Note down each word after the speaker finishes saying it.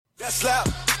That slap,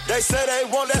 they say they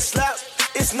want that slap.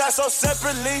 It's not so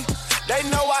separately. They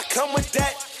know I come with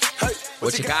that. Hey,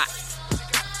 what you got?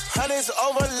 Hundreds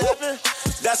overlapping.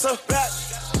 That's a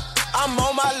fact. I'm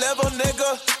on my level,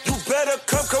 nigga. You better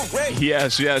come correct.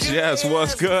 Yes.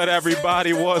 What's good,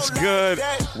 everybody? What's good?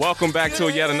 Welcome back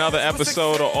to yet another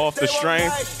episode of Off the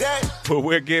Strength, where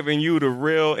we're giving you the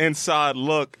real inside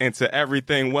look into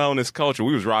everything wellness culture.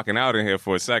 We was rocking out in here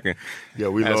for a second. Yeah,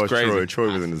 we That's lost crazy. Troy.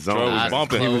 Troy was in the zone. Troy was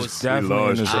bumping. We lost Troy.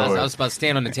 I was about to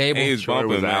stand on the table. He was Troy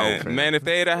bumping, was out, man. man. If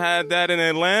they'd have had that in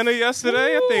Atlanta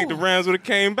yesterday, I think the Rams would have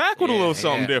came back with a little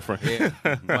something different. Yeah.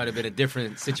 Might have been a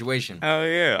different situation. Hell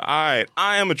yeah. All right.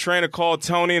 I am a trainer called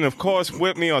Tony, and of course,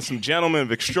 with me are some gentlemen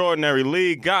of extraordinary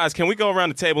league. Guys, can we go around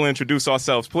the table and introduce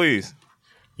ourselves, please?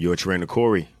 Your trainer,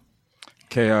 Corey.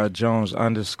 KR Jones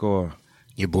 _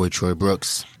 Your boy Troy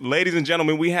Brooks. Ladies and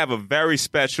gentlemen, we have a very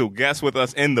special guest with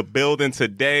us in the building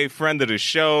today. Friend of the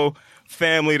show,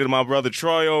 family to my brother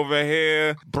Troy over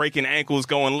here, breaking ankles,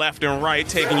 going left and right,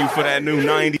 taking you for that new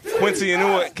 90. Quincy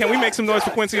Inua. Can we make some noise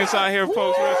for Quincy inside here,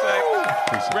 folks, for a sec?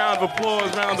 Round of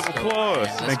applause.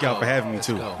 Thank y'all for having me,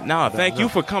 too. Nah, thank you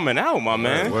for coming out, my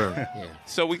man. Word.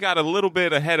 So we got a little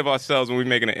bit ahead of ourselves when we're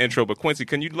making an intro, but Quincy,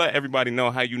 can you let everybody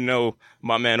know how you know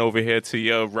my man over here to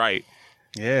your right?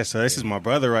 Yeah, so this is my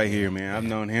brother right here, man. I've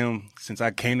known him since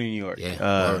I came to New York.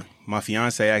 My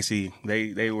fiance, actually,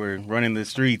 they were running the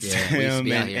streets. Yeah, we used to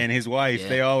be out here. and his wife,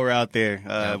 they all were out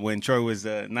there when Troy was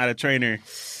not a trainer,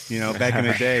 back in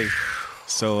the day.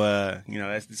 So,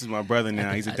 this is my brother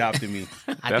now. He's adopted me.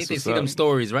 I think they see them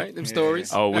stories, right? Them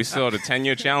stories. Oh, we saw the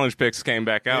 10-year challenge picks came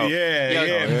back out.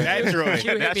 Yeah. That Troy.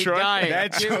 Q hit That's me Troy. dying.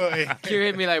 That Troy. Q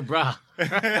hit me like, brah.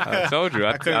 I told you.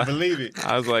 I couldn't believe it.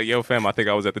 I was like, yo, fam, I think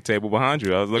I was at the table behind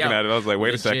you. I was looking at it. I was like,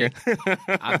 wait legit. a second.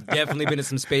 I've definitely been in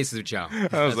some spaces with y'all.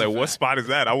 I was like, what spot is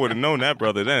that? I would have known that,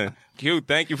 brother, then. Q,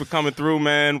 thank you for coming through,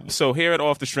 man. So here at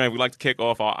Off the Strength, we like to kick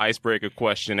off our icebreaker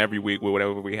question every week with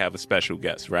whatever we have a special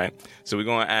guest, right? So we're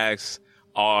going to ask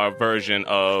our version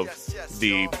of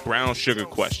the brown sugar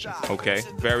question, okay?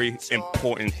 Very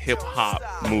important hip-hop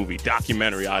movie,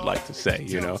 documentary, I'd like to say,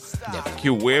 Definitely.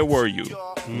 Q, where were you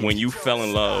when you fell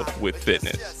in love with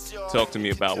fitness? Talk to me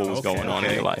about what was going on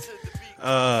in your life.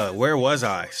 Where was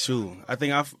I? Shoot, I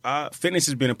think fitness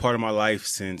has been a part of my life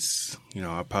since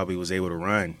I probably was able to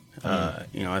run.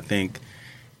 I think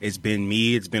it's been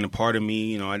me. It's been a part of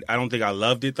me. I don't think I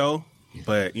loved it though,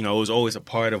 but it was always a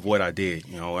part of what I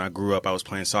did. When I grew up, I was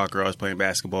playing soccer, I was playing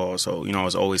basketball, so I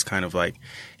was always kind of like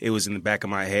it was in the back of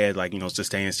my head, like to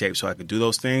stay in shape so I could do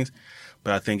those things.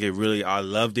 But I think I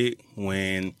loved it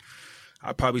when.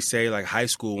 I'd probably say like high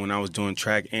school when I was doing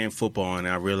track and football, and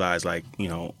I realized I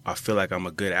feel like I'm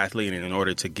a good athlete, and in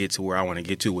order to get to where I want to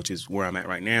get to, which is where I'm at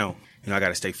right now, I got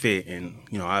to stay fit, and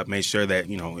I made sure that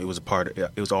it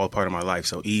was all a part of my life.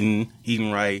 So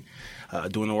eating right,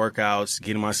 doing the workouts,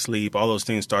 getting my sleep, all those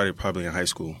things started probably in high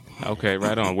school. Okay,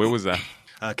 right on. Where was that?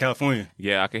 California.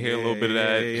 Yeah, I could hear a little bit of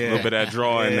that, little bit of that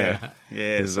draw in there.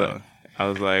 Yeah. So. I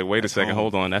was like, wait a second,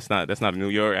 hold on. That's not a New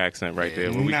York accent right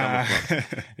there. Where we coming from?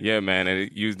 Yeah, man.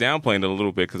 And you was downplaying it a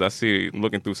little bit because I see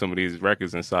looking through some of these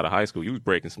records inside of high school, you was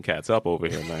breaking some cats up over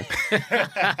here, man.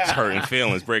 It's hurting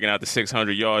feelings, breaking out the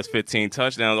 600 yards, 15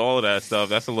 touchdowns, all of that stuff.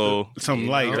 That's a little something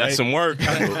light. That's right? some work.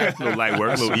 A little light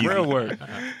work, a little easy. Real work.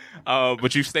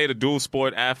 But you stayed a dual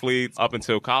sport athlete up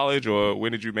until college, or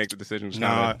when did you make the decision?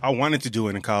 No, I wanted to do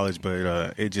it in college,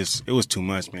 but it was too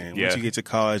much, man. Yeah. Once you get to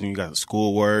college and you got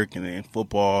schoolwork and then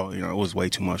football, it was way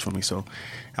too much for me. So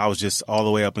I was just all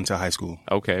the way up until high school.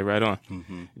 Okay, right on.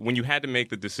 Mm-hmm. When you had to make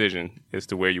the decision as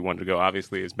to where you wanted to go,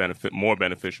 obviously it's more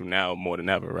beneficial now more than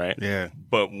ever, right? Yeah.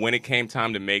 But when it came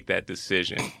time to make that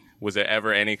decision, was there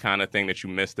ever any kind of thing that you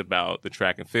missed about the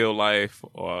track and field life,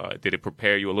 or did it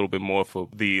prepare you a little bit more for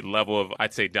the level of,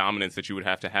 I'd say, dominance that you would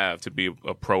have to be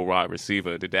a pro wide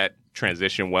receiver? Did that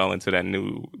transition well into that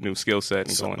new skill set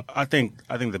and going? I think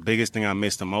the biggest thing I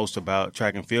missed the most about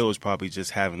track and field was probably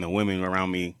just having the women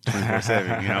around me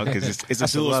 24/7, because it's a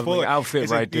dual sport outfit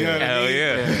it's right there. Hell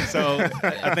yeah. So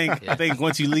I think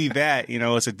once you leave that,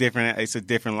 it's a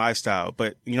different lifestyle.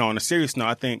 But on a serious note,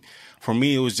 I think for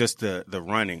me it was just the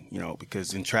running,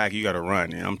 because in track you got to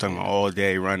run, and I'm talking about all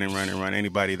day running.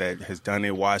 Anybody that has done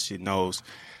it, watched it knows.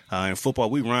 In football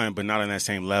we run, but not on that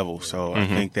same level. So I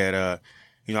think that.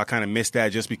 I kind of missed that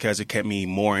just because it kept me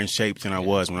more in shape than I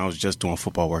was when I was just doing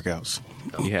football workouts.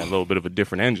 You had a little bit of a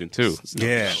different engine, too.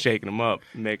 Yeah. Shaking them up,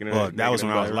 making it. Well, that was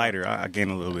when I was lighter. I gained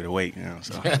a little bit of weight,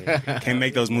 so can't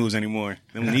make those moves anymore.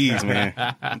 Them knees, man.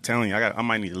 I'm telling you, I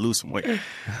might need to lose some weight.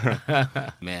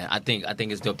 Man, I think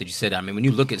it's dope that you said that. I mean, when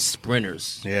you look at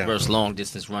sprinters versus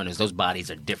long-distance runners, those bodies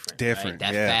are different. Different,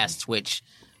 right? That fast twitch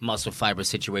muscle fiber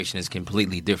situation is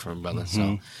completely different, brother.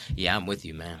 So, yeah, I'm with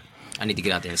you, man. I need to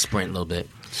get out there and sprint a little bit.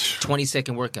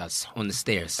 20-second workouts on the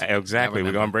stairs. Exactly.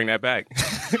 We're gonna bring that back.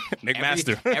 Nick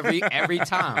Master. Every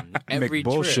time. Every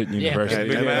bullshit trip.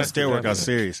 university. Yeah, man, stair workout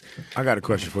serious. I got a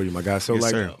question for you, my guy. So, Yes,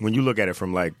 like, sir. when you look at it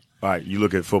from, like, all right, you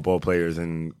look at football players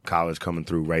in college coming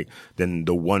through, right? Then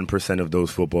the 1% of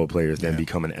those football players then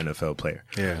become an NFL player,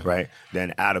 Yeah. right?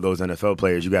 Then out of those NFL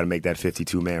players, you got to make that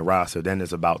 52-man roster. Then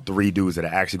there's about 3 dudes that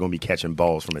are actually going to be catching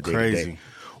balls from a day to Crazy. day.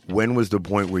 When was the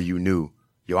point where you knew,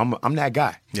 yo, I'm that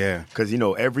guy? Yeah. Because, you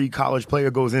know, every college player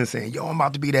goes in saying, yo, I'm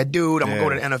about to be that dude. I'm going to go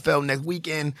to the NFL next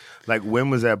weekend. Like, when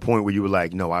was that point where you were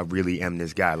like, no, I really am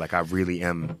this guy? Like, I really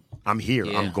am. I'm here.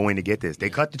 Yeah. I'm going to get this.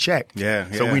 They cut the check. Yeah,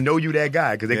 So yeah. we know you that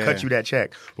guy because they Yeah. cut you that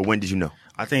check. But when did you know?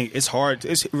 I think it's hard.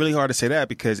 It's really hard to say that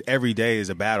because every day is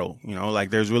a battle. You know,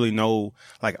 like there's really no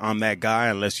like I'm that guy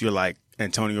unless you're like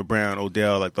Antonio Brown,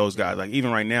 Odell, like those guys. Like even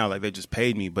right now, like they just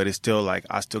paid me, but it's still like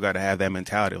I still got to have that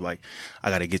mentality of like I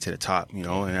got to get to the top. You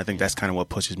know, and I think that's kind of what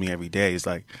pushes me every day. Is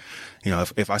like, you know,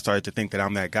 if I started to think that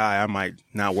I'm that guy, I might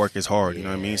not work as hard. You know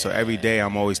what I mean? So every day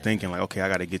I'm always thinking like, okay, I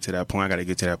got to get to that point. I got to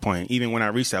get to that point. Even when I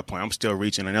reach that point, I'm still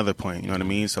reaching another point. You know what I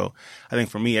mean? So I think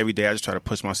for me, every day I just try to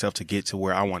push myself to get to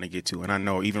where I want to get to. And I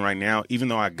know even right now, even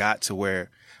though I got to where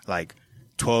like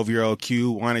 12-year-old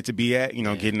Q wanted to be at, you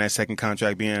know, getting that second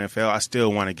contract being in the NFL, I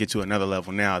still want to get to another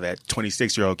level now that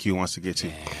 26-year-old Q wants to get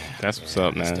to. That's what's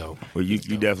up, man. dope. Well, you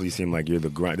definitely seem like you're the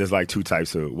grind. There's like 2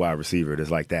 types of wide receiver.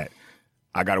 There's like that.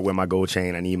 I got to wear my gold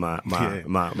chain. I need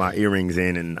my earrings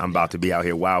in, and I'm about to be out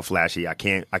here wild, flashy. I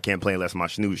can't play unless my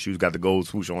shoes got the gold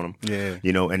swoosh on them. Yeah.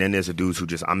 You know, and then there's the dudes who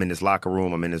just, I'm in this locker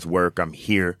room, I'm in this work, I'm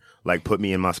here. Like, put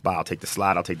me in my spot. I'll take the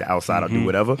slide, I'll take the outside, I'll do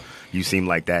whatever. You seem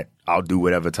like that. I'll do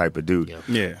whatever type of dude.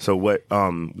 Yeah. So what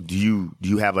do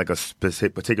you have like a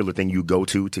specific particular thing you go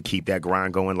to keep that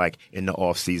grind going, like in the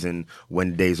off season when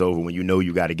the day's over, when you know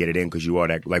you got to get it in because you are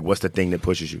that, like, what's the thing that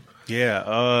pushes you?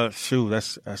 Yeah, shoot,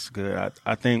 that's good.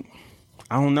 I think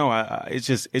I don't know. It's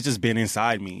just been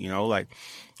inside me, you know. Like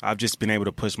I've just been able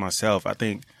to push myself. I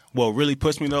think what really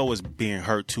pushed me though was being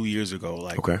hurt 2 years ago.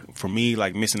 Like for me,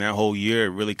 like missing that whole year, it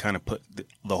really kind of put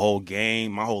the whole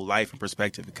game, my whole life in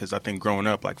perspective. Because I think growing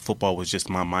up, like football was just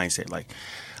my mindset. Like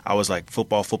I was like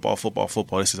football.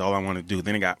 This is all I want to do.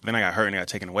 Then I got hurt and it got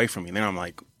taken away from me. Then I'm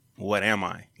like, what am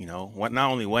I? You know,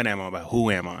 not only what am I, but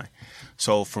who am I?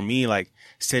 So for me, like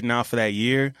sitting out for that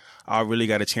year, I really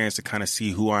got a chance to kind of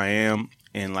see who I am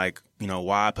and like, you know,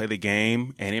 why I play the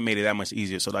game, and it made it that much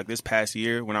easier. So like this past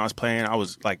year when I was playing, I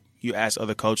was like, you ask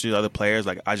other coaches, other players,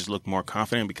 like I just looked more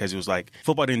confident because it was like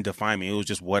football didn't define me. It was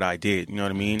just what I did. You know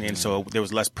what I mean? And so there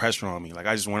was less pressure on me. Like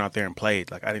I just went out there and played.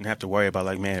 Like I didn't have to worry about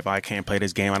like, man, if I can't play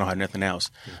this game, I don't have nothing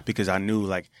else. Because I knew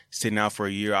like sitting out for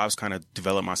a year, I was kind of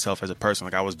developing myself as a person.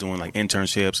 Like I was doing like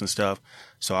internships and stuff.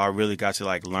 So I really got to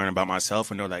like learn about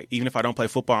myself and know like even if I don't play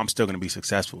football, I'm still going to be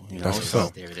successful. You know?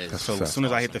 There it is. So as soon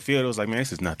as I hit the field, it was like, man,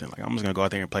 this is nothing. Like I'm just going to go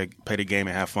out there and play the game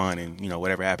and have fun, and you know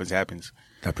whatever happens, happens.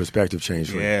 That perspective change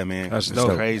for you. Yeah, man. That's It's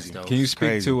dope. crazy. That's dope. Can you It's speak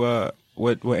crazy. to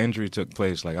what injury took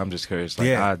place? Like, I'm just curious. Like,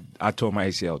 Yeah. I tore my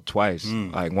ACL twice.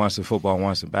 Like, once in football,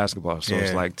 once in basketball. So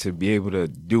it's Yeah. like to be able to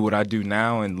do what I do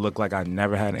now and look like I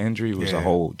never had an injury was a Yeah.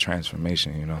 whole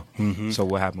transformation, you know? So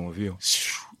what happened with you?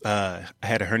 I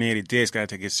had a herniated disc. I had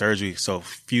to get surgery. So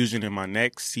fusion in my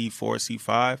neck, C4,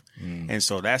 C5. And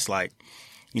so that's like,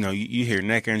 you know, you hear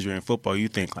neck injury in football, you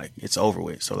think like it's over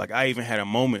with. So like I even had a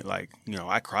moment like, you know,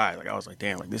 I cried. Like I was like,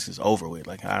 damn, like this is over with.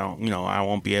 Like I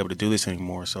won't be able to do this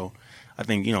anymore. So I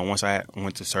think, you know, once I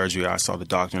went to surgery, I saw the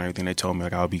doctor and everything. They told me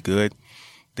like I would be good.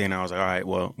 Then I was like, all right,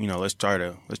 well, you know, let's try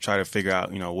to figure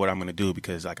out, you know, what I'm going to do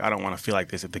because like I don't want to feel like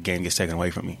this if the game gets taken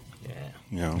away from me. Yeah.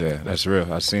 You know? Yeah, that's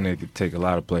real. I've seen it take a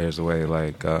lot of players away,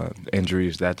 like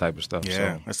injuries, that type of stuff.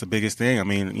 Yeah, So, that's the biggest thing. I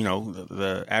mean, you know,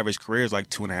 the average career is like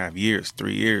 2.5 years,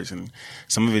 3 years, and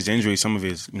some of his injuries, some of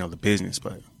his, you know, the business,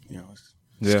 but you know,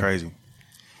 it's crazy.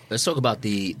 Let's talk about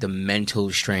the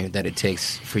mental strength that it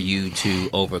takes for you to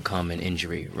overcome an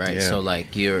injury, right? Yeah. So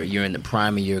like you're in the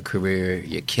prime of your career,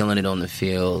 you're killing it on the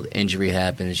field, injury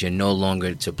happens, you're no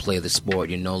longer to play the sport,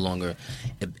 you're no longer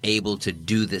able to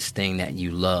do this thing that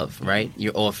you love, right?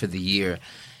 You're off for the year.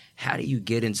 How do you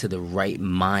get into the right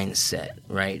mindset,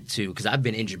 right? Because I've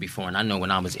been injured before, and I know when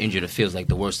I was injured, it feels like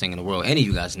the worst thing in the world. Any of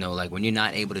you guys know, like when you're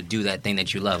not able to do that thing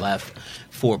that you love. I have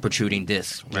 4 protruding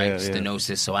discs, right? Yeah, yeah.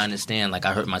 Stenosis. So I understand. Like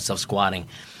I hurt myself squatting,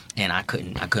 and I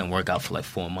couldn't work out for like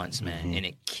 4 months, man, and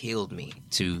it killed me.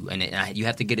 You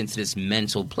have to get into this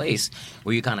mental place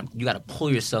where you got to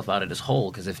pull yourself out of this hole,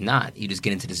 because if not, you just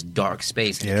get into this dark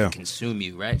space and it Yeah. can consume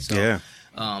you, right? So. Yeah.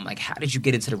 Like, how did you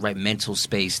get into the right mental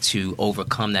space to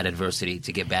overcome that adversity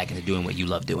to get back into doing what you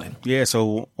love doing? Yeah,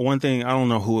 so one thing, I don't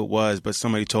know who it was, but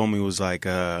somebody told me was like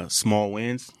small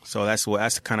wins. So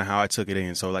that's kind of how I took it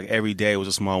in. So like every day was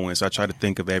a small win. So I try to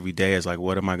think of every day as like,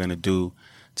 what am I going to do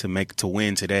to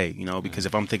win today? You know, because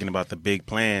if I'm thinking about the big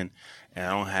plan and I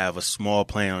don't have a small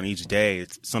plan on each day,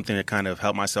 it's something to kind of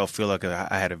help myself feel like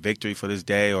I had a victory for this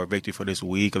day or a victory for this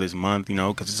week or this month, you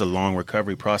know, because it's a long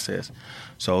recovery process.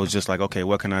 So it was just like, okay,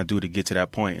 what can I do to get to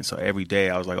that point? And so every day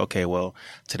I was like, okay, well,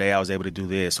 today I was able to do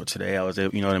this, or today I was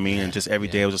able, you know what I mean? And just every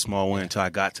day was a small win until I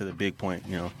got to the big point,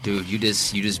 you know. Dude, you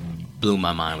just blew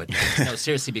my mind with that. No,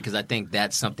 seriously, because I think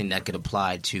that's something that could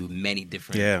apply to many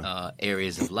different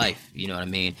areas of life. You know what I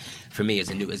mean? For me, as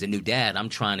a new dad, I'm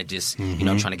trying to just, you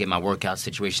know, I'm trying to get my workout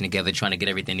situation together, trying to get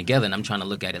everything together, and I'm trying to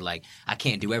look at it like I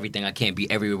can't do everything. I can't be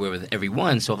everywhere with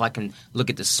everyone. So if I can look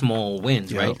at the small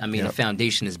wins, right? I mean, the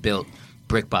foundation is built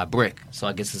brick by brick. So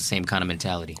I guess it's the same kind of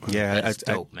mentality. Yeah, that's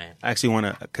dope, man. I actually want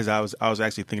to, because I was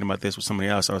actually thinking about this with somebody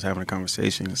else. I was having a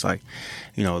conversation. It's like,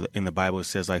 you know, in the Bible it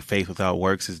says like faith without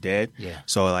works is dead. Yeah.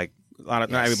 So like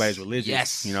not everybody's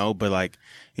religious, you know, but like,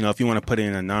 you know, if you want to put it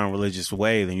in a non-religious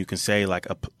way, then you can say like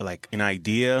an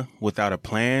idea without a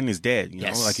plan is dead. You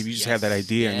know, like if you just have that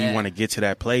idea and you want to get to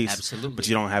that place, but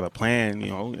you don't have a plan, you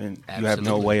know, and you have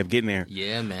no way of getting there.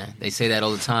 Yeah, man. They say that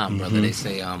all the time, brother. They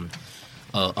say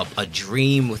a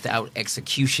dream without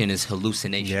execution is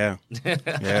hallucination.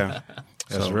 Yeah.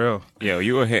 That's real. Yo,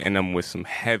 you were hitting them with some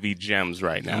heavy gems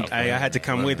right now. I had to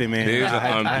come with it, man. There's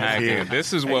an unpacking.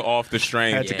 This is what Off the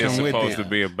Strength is supposed to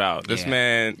be about. This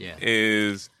man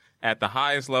is at the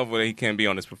highest level that he can be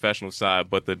on his professional side,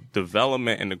 but the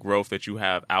development and the growth that you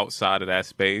have outside of that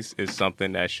space is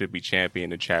something that should be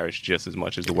championed and cherished just as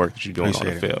much as the work that you're doing on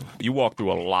the field. You walk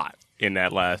through a lot in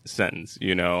that last sentence,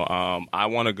 you know. I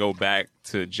want to go back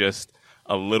to just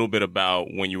a little bit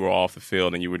about when you were off the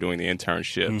field and you were doing the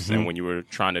internships and when you were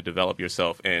trying to develop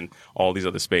yourself in all these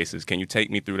other spaces. Can you take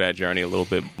me through that journey a little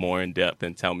bit more in depth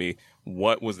and tell me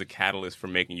what was the catalyst for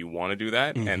making you want to do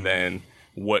that? And then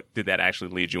what did that actually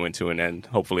lead you into? And then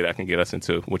hopefully that can get us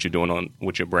into what you're doing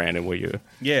with your brand and where you're.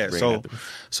 Yeah.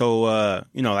 So,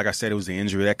 you know, like I said, it was the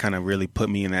injury that kind of really put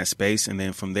me in that space. And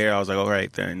then from there, I was like, all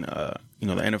right, then, you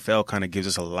know, the NFL kind of gives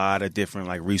us a lot of different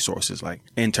like resources, like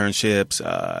internships.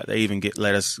 They even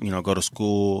let us, you know, go to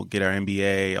school, get our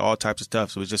MBA, all types of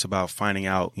stuff. So it's just about finding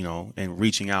out, you know, and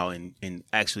reaching out and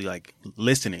actually like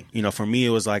listening. You know, for me,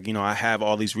 it was like, you know, I have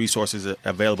all these resources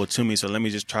available to me. So let me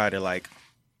just try to like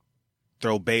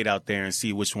throw bait out there and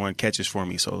see which one catches for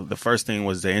me. So the first thing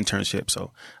was the internship. So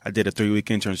I did a 3-week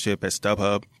internship at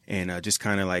StubHub and just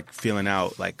kind of like feeling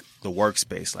out like the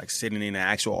workspace, like sitting in an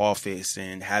actual office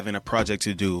and having a project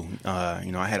to do.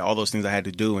 You know, I had all those things I had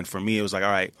to do. And for me, it was like,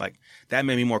 all right, like that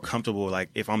made me more comfortable.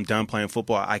 Like if I'm done playing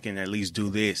football, I can at least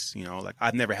do this, you know, like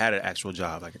I've never had an actual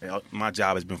job. Like my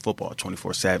job has been football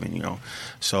 24/7, you know,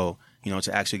 so you know,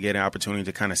 to actually get an opportunity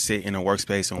to kind of sit in a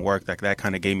workspace and work, like that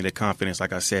kind of gave me the confidence,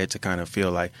 like I said, to kind of feel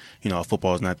like, you know,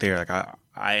 football is not there. Like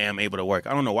I am able to work.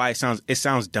 I don't know why it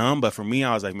sounds dumb, but for me,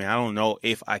 I was like, man, I don't know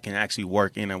if I can actually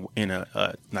work in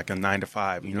a like a 9 to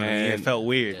 5. You know what I mean? It felt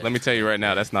weird. Let me tell you right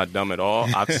now, that's not dumb at all.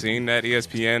 I've seen that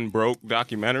ESPN Broke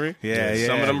documentary. Yeah.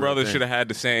 Some of them brothers should have had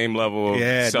the same level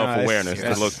of self-awareness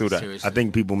to look through that. Seriously. I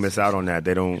think people miss out on that.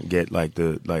 They don't get like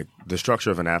the structure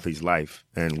of an athlete's life,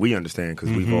 and we understand because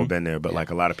we've all been there, but like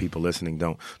a lot of people listening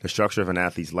don't. The structure of an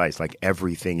athlete's life, like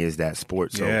everything is that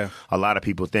sport. So a lot of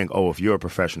people think, oh, if you're a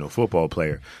professional football player,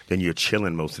 then you're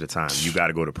chilling most of the time. You got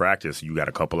to go to practice. You got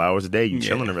a couple hours a day. You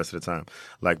chilling the rest of the time.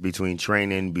 Like between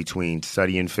training, between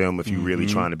studying film, if you're really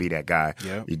trying to be that guy,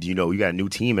 you know, you got a new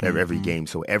team at every game.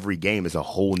 So every game is a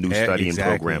whole new studying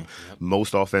program.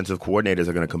 Most offensive coordinators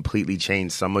are going to completely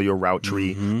change some of your route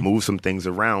tree, move some things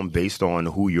around based on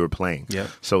who you're playing.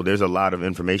 So there's a lot of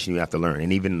information you have to learn.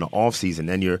 And even in the off season,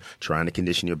 then you're trying to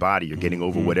condition your body. You're getting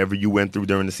over whatever you went through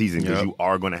during the season because you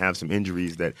are going to have some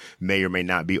injuries that may or may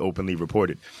not be openly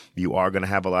reported. You are going to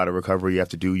have a lot of recovery you have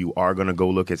to do. You are going to go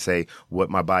look at, say, what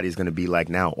my body is going to be like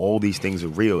now. All these things are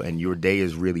real, and your day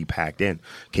is really packed in.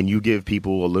 Can you give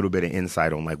people a little bit of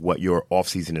insight on like what your off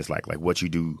season is like what you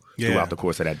do throughout the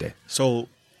course of that day? So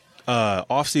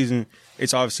off season,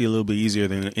 it's obviously a little bit easier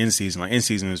than in season. Like in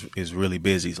season is really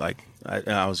busy. Like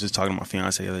I was just talking to my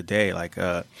fiance the other day. Like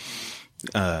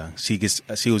she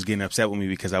was getting upset with me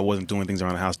because I wasn't doing things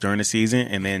around the house during the season,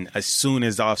 and then as soon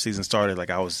as the off season started, like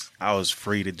I was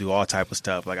free to do all type of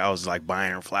stuff. Like I was like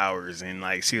buying her flowers, and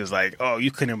like she was like, "Oh,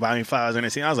 you couldn't buy me flowers in the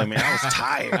season." I was like, "Man, I was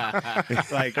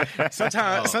tired." Like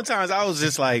sometimes I was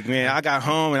just like, "Man, I got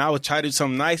home and I would try to do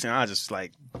something nice, and I just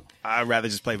like I'd rather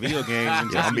just play video games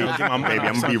and just, I'm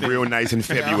gonna be real nice in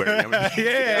February.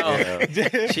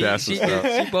 She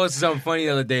posted something funny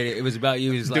the other day. It was about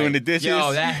you. It was Doing like, the dishes?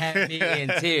 Yo, that had me in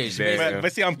tears.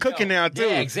 But see, I'm cooking now too.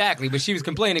 Yeah, exactly. But she was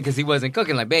complaining because he wasn't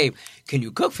cooking. Like, babe, can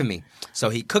you cook for me? So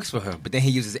he cooks for her, but then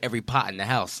he uses every pot in the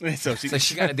house. So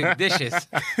she got to do the dishes.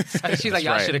 So she's like,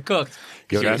 y'all should have cooked.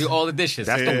 She would do all the dishes.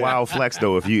 That's the wild flex,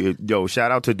 though.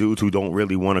 Shout out to dudes who don't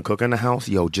really want to cook in the house.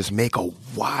 Yo, just make a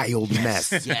wild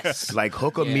mess. Yes. Like,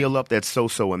 hook a meal up that's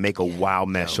so-so and make a wild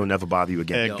mess. She'll never bother you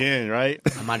again. Again, right?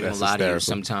 I'm not even lie to you.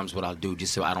 Sometimes what I'll do,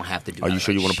 just so I don't have to do. Are you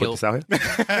sure you want to put this out here?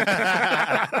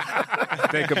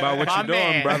 Think about what you're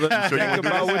doing, brother. Think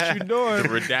about what you're doing.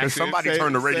 Redacted. Somebody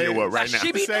turn the radio up right now.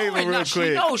 She be Save doing it real it.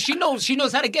 quick. She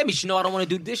knows how to get me. She know I don't want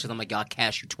to do dishes. I'm like, I'll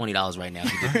cash you $20 right now to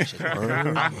do dishes. I'll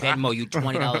Venmo you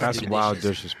 $20 That's to do wild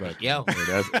dishes. disrespect. Yo,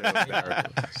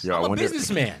 I'm a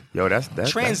businessman. Yo, that's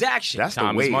transaction. That's the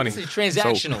Time is way. money. This is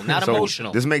transactional, not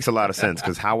emotional. This makes a lot of sense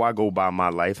because how I go by my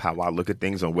life, how I look at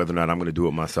things, and whether or not I'm going to do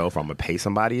it myself, or I'm going to pay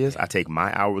somebody I take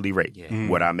my hourly rate,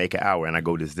 what I make an hour, and I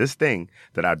go, is this thing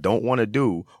that I don't want to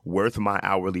do worth my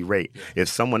hourly rate? If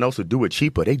someone else would do it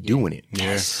cheaper, they doing it.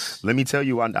 Yes. Let me tell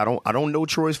you, I don't know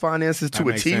Troy's finances to a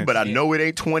makes T, sense. but I know it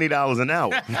ain't $20 an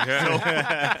hour. So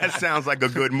that sounds like a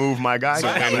good move, my guy.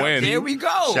 win. There we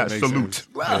go. Salute.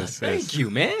 Well, thank you,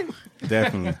 man.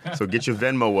 Definitely. So get your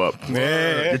Venmo up.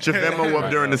 Yeah. Get your Venmo up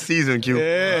during the season, Q.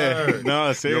 Yeah. No,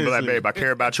 You'll seriously. be like, babe, I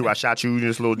care about you. I shot you in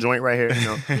this little joint right here. You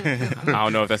know? I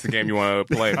don't know if that's the game you want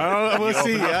to play. We'll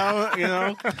see.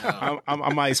 I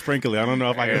might sprinkle it. I don't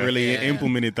know if I can really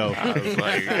implement it though. I was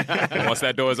like, once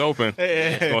that door is open,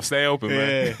 it's gonna stay open,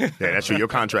 man. Yeah, that's true. Your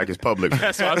contract is public.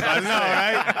 That's what I was about to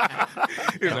I know,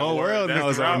 right? The whole world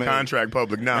knows Our I'm contract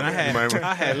public now. And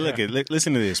I had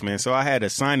listen to this, man. So I had a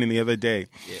signing the other day,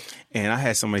 and I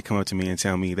had somebody come up to me and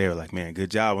tell me, they were like, "Man,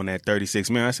 good job on that 36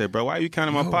 million." I said, "Bro, why are you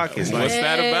counting my pockets? Like, What's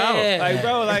that about? like,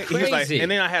 bro, like he was like," Crazy. and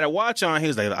then I had a watch on. He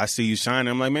was like, "I see you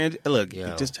shining." I'm like, "Man, look,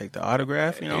 Yo. just take the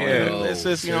autograph. You know, Yeah. let's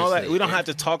just, you know, like we don't have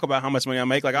to talk about how much money I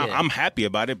make. Like Yeah. I'm happy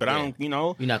about it, but I don't, you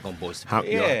know." You're not gonna boast.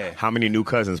 How many new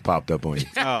cousins popped up on you?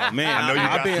 Oh man, I know you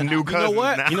I've got been some new You know cousins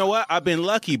what? now. You know what? I've been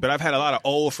lucky, but I've had a lot of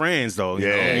old friends though. you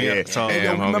know? Yeah. So Hey,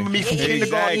 yo, remember me from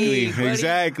kindergarten?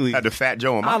 Exactly. Had the fat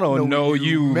Joe. I don't know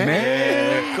you, man.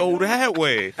 Go that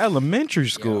way. Elementary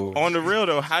school. On the real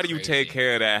though, how do you take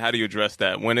care of that? How do you address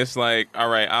that when it's like, all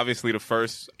right, obviously the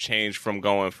first change from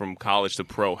going from college to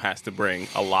pro has to bring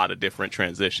a lot of different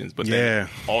transitions, but then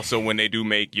also when they do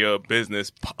make your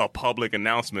business a public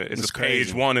announcement, it's a page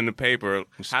crazy. one in the paper.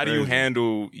 How do you crazy.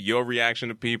 handle your reaction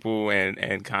to people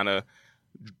and kind of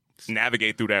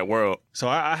navigate through that world? So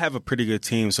I have a pretty good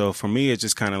team. So for me, it's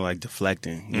just kind of like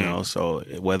deflecting, you know. So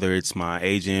whether it's my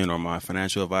agent or my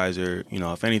financial advisor, you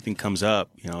know, if anything comes up,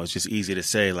 you know, it's just easy to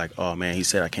say like, "Oh man, he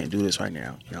said I can't do this right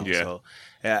now," you know. Yeah. So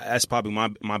that's probably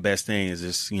my best thing is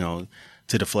just, you know,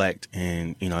 to deflect,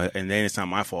 and you know, and then it's not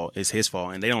my fault, it's his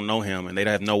fault, and they don't know him, and they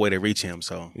have no way to reach him.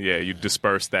 So Yeah, you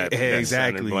disperse that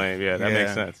Exactly. that blame. Yeah, that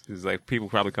makes sense. It's like people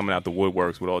probably coming out the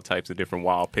woodworks with all types of different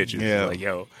wild pitches. Yeah. Like,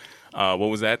 yo, what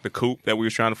was that? The coupe that we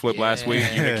was trying to flip last week?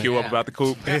 You hit Q up about the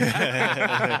coupe? Troy,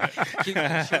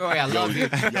 I love you.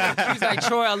 He's like,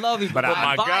 Troy, I love you. But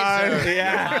my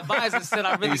my advisor said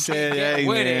I really said, can't get "Hey,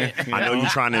 with man, it. I know you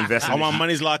trying to invest in all this. my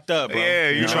money's locked up, bro. Yeah,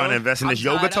 You trying to invest in this I'm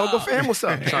yoga tied toga, up. fam? What's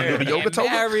up? Trying to do the yoga Get toga?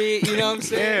 married, you know what I'm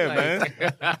saying? Yeah, Like,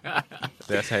 man.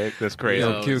 That's crazy.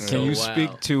 Yo, Q, it's can so you wild.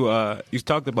 speak to you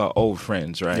talked about old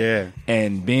friends, right? Yeah.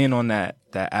 And being on that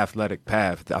athletic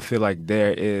path, I feel like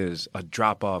there is a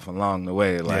drop off along the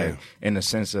way, like in the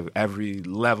sense of every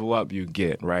level up you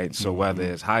get, right? So whether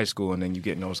it's high school and then you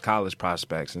get those college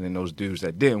prospects, and then those dudes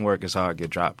that didn't work as hard get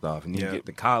dropped off, and you get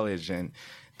to college, and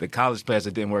the college players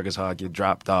that didn't work as hard get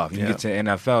dropped off, and you get to the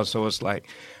NFL. So it's like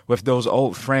with those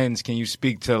old friends, can you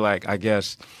speak to, like, I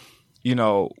guess, you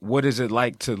know, what is it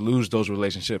like to lose those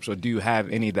relationships, or do you have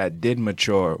any that did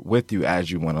mature with you as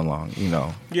you went along, you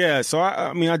know? Yeah, so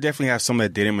I mean, I definitely have some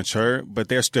that didn't mature, but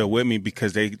they're still with me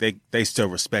because they still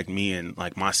respect me and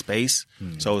like my space.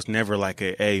 So it's never like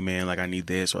a, "Hey man, like I need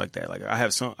this," or like that. Like I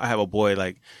have a boy,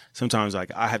 like sometimes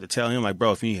like I have to tell him like,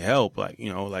 "Bro, if you need help, like,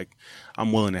 you know, like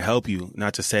I'm willing to help you."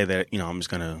 Not to say that, you know, I'm just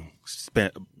gonna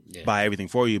buy everything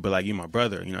for you, but like, you're my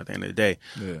brother, you know, at the end of the day.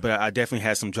 Yeah. But I definitely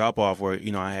had some drop off where,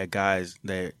 you know, I had guys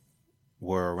that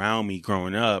were around me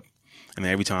growing up, and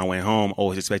then every time I went home,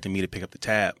 always expecting me to pick up the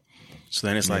tab. So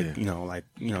then it's like, you know,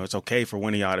 it's okay for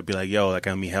one of y'all to be like, "Yo, like,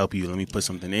 let me help you. Let me put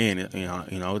something in."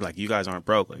 You know, like, you guys aren't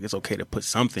broke. Like, it's okay to put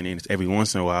something in every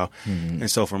once in a while. And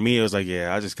so for me, it was like,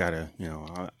 yeah, I just gotta, you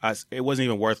know, it wasn't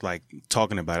even worth like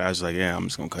talking about it. I was like, yeah, I'm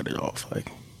just gonna cut it off. Like,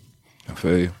 I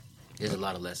feel you. There's a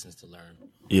lot of lessons to learn.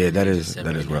 Yeah, that You is just said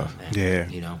that right is now, rough. man. Yeah.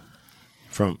 You know,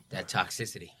 From that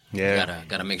toxicity. Yeah. You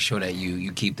gotta make sure that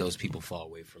you keep those people far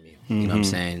away from you. You know what I'm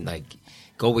saying? Like,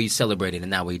 go where you celebrate it and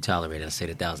not where you tolerate it. I say it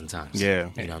 1,000 times. Yeah.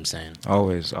 You know what I'm saying?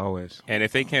 Always. And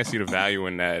if they can't see the value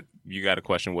in that, you got to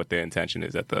question what their intention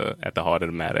is at the heart of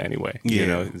the matter anyway. You Yeah.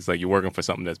 know, it's like you're working for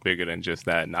something that's bigger than just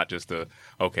that, not just this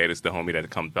is the homie that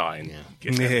comes by and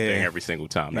gets everything every single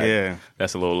time.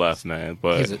 That's a little less, man.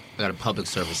 But I got a public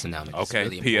service announcement. It's Okay,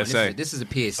 really important. PSA. This is a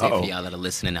PSA for y'all that are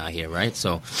listening out here, right?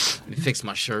 So, let me fix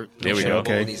my shirt. There we Show go. up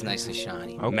all Okay. these nice and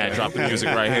shiny. Matt dropped the music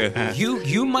right here.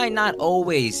 You might not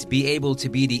always be able to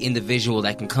be the individual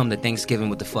that can come to Thanksgiving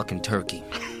with the fucking turkey,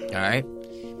 all right?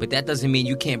 But that doesn't mean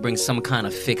you can't bring some kind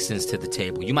of fixings to the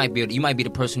table. You might be the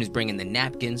person who's bringing the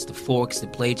napkins, the forks, the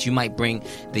plates. You might bring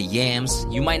the yams.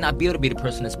 You might not be able to be the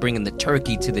person that's bringing the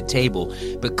turkey to the table.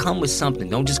 But come with something.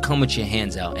 Don't just come with your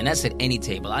hands out. And that's at any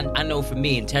table. I know for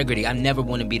me, integrity, I never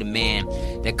want to be the man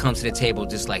that comes to the table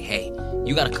just like, hey,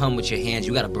 you got to come with your hands.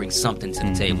 You got to bring something to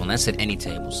the table. And that's at any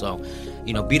table. So,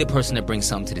 you know, be the person that brings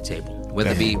something to the table.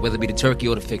 Whether it be the turkey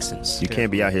or the fixings. you can't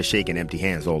be out here shaking empty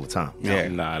hands all the time. Yeah.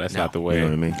 Nah, that's No. not the way. You know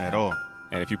what I mean? At all.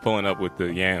 And if you're pulling up with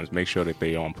the yams, make sure that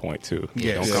they on point too.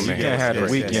 Yes. Don't Yeah, come you in here. can't have the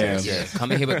with weak stress. yams. Yeah,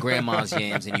 come in here with grandma's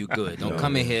yams and you good. Don't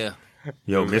come in here.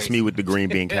 Yo, miss me with the green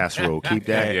bean casserole. Keep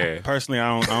that. Yeah. Personally,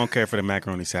 I don't care for the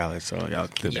macaroni salad, so y'all.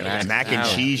 Yeah. Mac and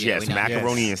cheese, Yeah, yes. we not-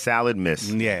 Macaroni and salad, miss.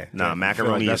 Yeah. Nah, I feel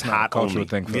macaroni like is that's not a hot cultural only.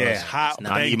 thing for Yeah, us. hot.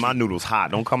 not. I Thank need my you. noodles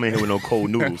hot. Don't come in here with no cold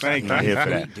noodles. Thank I'm not you. here for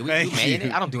that. Do we Thank do you.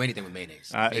 mayonnaise? I don't do anything with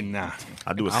mayonnaise. Nah.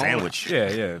 I do a sandwich.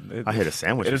 Yeah. I hit a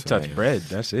sandwich. It'll with some touch mayo. bread.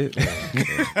 That's it.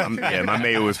 Yeah, my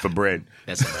mayo is for bread.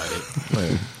 That's about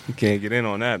it. You can't get in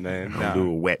on that, man. I Nah. do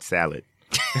a wet salad.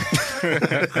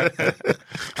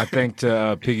 I think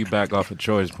to piggyback off of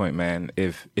Troy's point, man,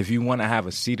 if you want to have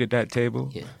a seat at that table,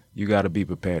 Yeah. you got to be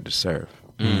prepared to serve.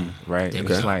 Right?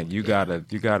 Okay. It's like you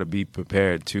gotta be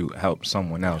prepared to help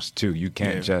someone else too. You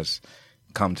can't just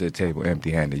come to the table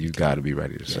empty-handed. You got to be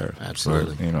ready to serve.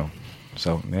 absolutely. You know.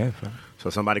 So yeah. fam. So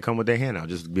somebody come with their hand out.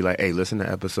 Just be like, hey, listen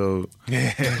to episode.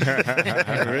 Yeah.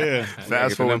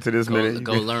 Fast forward to this minute.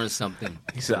 Go learn something.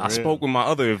 He said, I spoke with my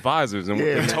other advisors, and Yeah,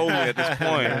 they man. told me at this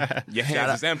point, your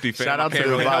hands is empty, fam. shout out I can't to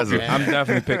the really help advisor. you. I'm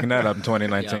definitely picking that up in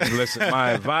 2019. Yeah. Listen,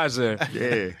 my advisor,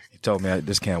 Yeah. he told me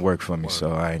this can't work for me,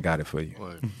 so I ain't got it for you.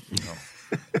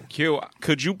 Q,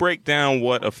 could you break down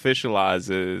what Officialize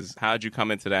is? How'd you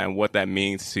come into that and what that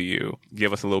means to you?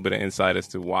 Give us a little bit of insight as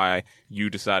to why you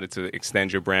decided to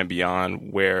extend your brand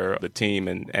beyond where the team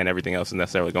and everything else is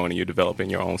necessarily going and you're developing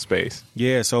your own space.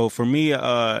 Yeah, so for me, you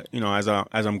know, as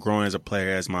I'm growing as a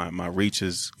player, as my reach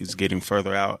is getting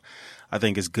further out, I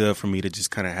think it's good for me to just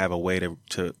kind of have a way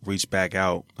to reach back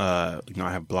out. You know,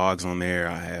 I have blogs on there,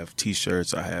 I have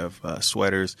T-shirts, I have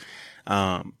sweaters.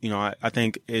 You know, I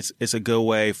think it's a good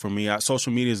way for me.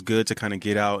 Social media is good to kind of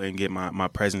get out and get my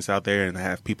presence out there and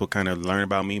have people kind of learn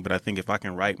about me. But I think if I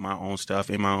can write my own stuff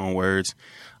in my own words,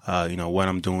 you know, what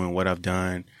I'm doing, what I've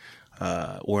done,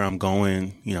 where I'm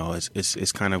going, you know,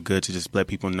 it's kind of good to just let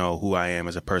people know who I am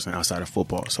as a person outside of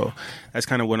football. So that's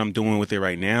kind of what I'm doing with it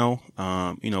right now.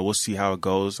 You know, we'll see how it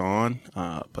goes on.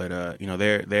 But you know,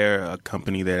 they're a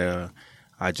company that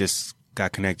I just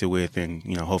got connected with, and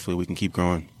you know, hopefully we can keep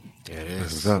growing. There it is.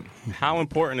 What's up? How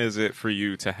important is it for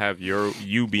you to have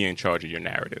you be in charge of your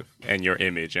narrative and your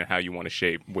image and how you want to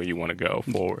shape where you want to go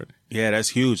forward? Yeah, that's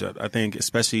huge. I think,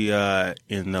 especially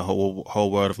in the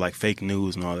whole world of like fake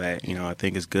news and all that, you know, I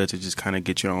think it's good to just kind of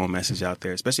get your own message out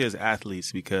there, especially as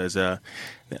athletes, because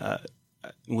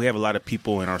we have a lot of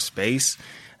people in our space,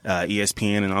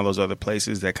 ESPN and all those other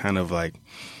places that kind of like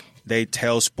they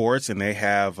tell sports and they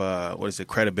have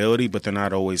credibility, but they're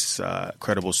not always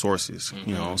credible sources.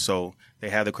 You know, so they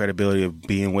have the credibility of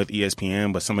being with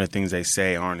ESPN, but some of the things they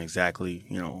say aren't exactly,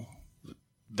 you know,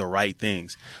 the right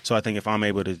things. So I think if I'm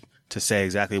able to say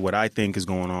exactly what I think is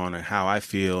going on and how I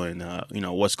feel and you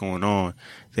know what's going on,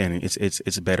 then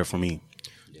it's better for me.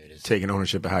 Taking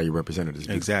ownership of how you represented this.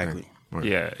 Exactly. Right.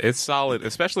 Yeah, it's solid,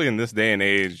 especially in this day and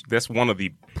age. That's one of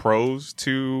the pros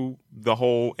to the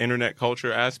whole internet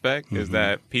culture aspect is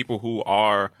that people who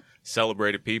are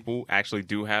celebrated people actually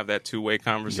do have that two-way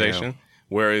conversation. Yeah.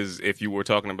 Whereas if you were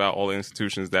talking about all the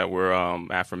institutions that were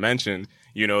aforementioned,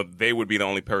 you know, they would be the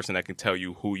only person that can tell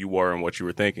you who you were and what you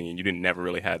were thinking. And you didn't never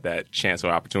really have that chance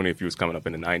or opportunity if you was coming up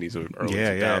in the 90s or early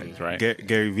 2000s, right?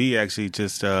 Gary Vee actually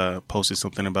just posted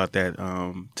something about that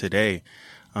today.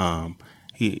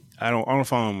 I don't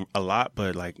follow him a lot,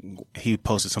 but like he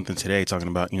posted something today talking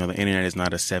about, you know, the internet is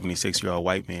not a 76-year-old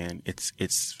white man.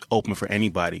 It's open for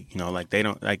anybody, you know, like they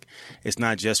don't like, it's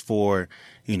not just for,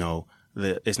 you know,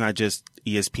 it's not just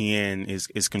ESPN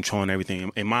is controlling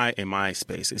everything in my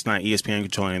space. It's not ESPN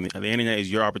controlling everything. The internet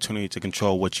is your opportunity to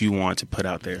control what you want to put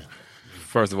out there.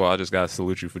 First of all, I just got to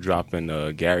salute you for dropping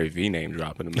Gary V name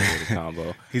drop in the middle of the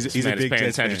combo. he's man a big paying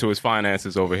Jets attention fan. to his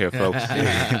finances over here, folks.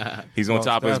 He's on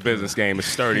top of his business game. It's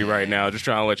sturdy right now. Just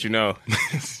trying to let you know.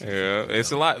 Yeah,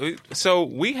 it's a lot. So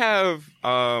we have.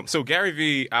 So Gary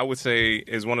V, I would say,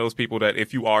 is one of those people that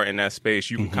if you are in that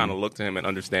space, you can kind of look to him and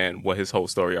understand what his whole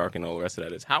story arc and all the rest of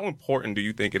that is. How important do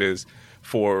you think it is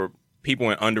for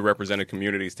people in underrepresented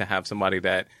communities to have somebody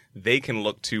that they can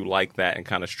look to like that and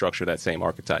kind of structure that same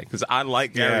archetype? Because I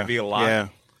like Gary Vee a lot,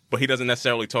 but he doesn't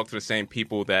necessarily talk to the same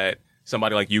people that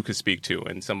somebody like you could speak to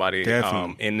and somebody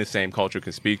in the same culture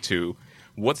could speak to.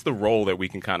 What's the role that we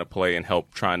can kind of play and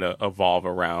help trying to evolve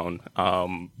around,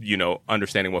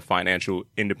 understanding what financial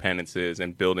independence is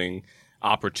and building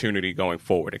opportunity going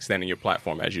forward, extending your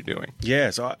platform as you're doing?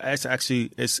 Yeah, so it's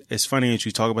actually it's funny that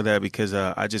you talk about that because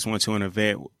I just went to an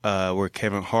event where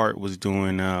Kevin Hart was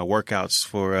doing workouts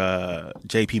for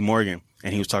JP Morgan,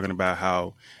 and he was talking about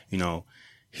how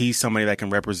he's somebody that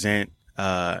can represent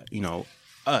us,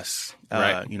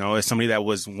 right. As somebody that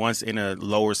was once in a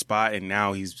lower spot and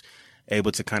now he's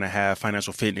able to kind of have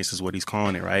financial fitness is what he's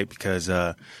calling it, right? Because,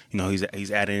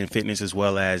 he's adding in fitness as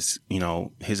well as,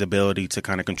 his ability to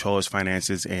kind of control his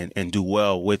finances and do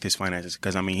well with his finances.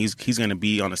 Because, I mean, he's going to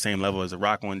be on the same level as The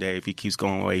Rock one day if he keeps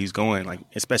going the way he's going, like,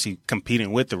 especially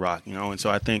competing with The Rock, And so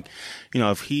I think,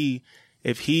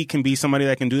 if he can be somebody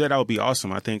that can do that would be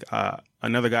awesome. I think,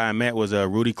 another guy I met was,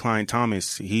 Rudy Klein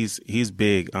Thomas. He's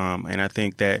big. And I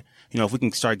think that, if we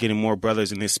can start getting more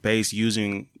brothers in this space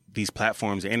using these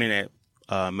platforms, the internet,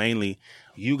 mainly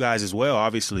you guys as well,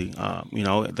 obviously,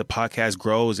 the podcast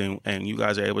grows and you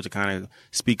guys are able to kind of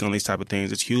speak on these type of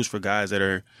things. It's huge for guys that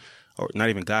are, or not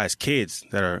even guys, kids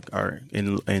that are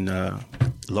in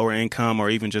lower income or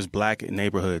even just black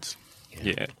neighborhoods.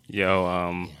 Yeah.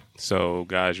 So,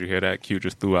 guys, you hear that? Q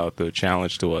just threw out the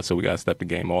challenge to us, so we got to step the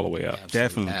game all the way up.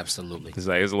 Definitely. Absolutely.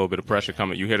 There's a little bit of pressure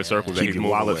coming. You hear the circle that Keep he's your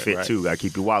moving wallet with, fit, right? too. Got to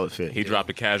keep your wallet fit. He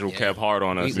dropped a casual Kev Hart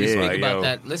on us. We He's speak like, about yo,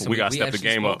 that. Listen, we got to step the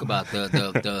game up. spoke about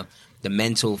the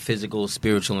mental, physical,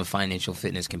 spiritual, and financial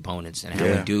fitness components and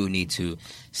how we do need to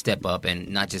step up and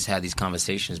not just have these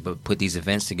conversations, but put these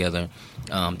events together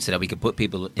so that we can put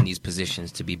people in these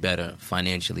positions to be better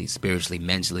financially, spiritually,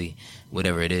 mentally,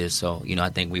 whatever it is. So, I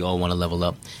think we all want to level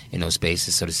up in those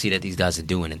spaces. So to see that these guys are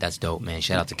doing it, that's dope, man.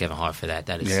 Shout out to Kevin Hart for that.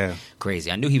 That is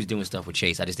crazy. I knew he was doing stuff with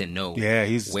Chase. I just didn't know where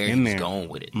he was going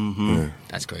with it. Mm-hmm.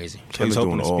 That's crazy. He's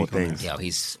doing all things. Yeah,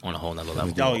 he's on a whole nother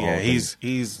level. Oh, yeah. He's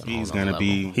going to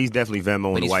be... He's definitely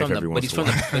Venmoing the wife every once in a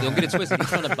while. But don't get it twisted. He's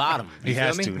from the bottom. He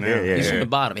has to now. Yeah. He's from the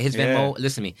bottom. His Venmo,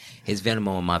 listen to me, his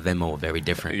Venmo and my Venmo are very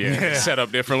different. Yeah, set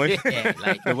up differently. Yeah,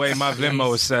 like, The way my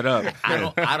Venmo is set up.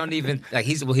 I don't even, like,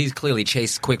 he's clearly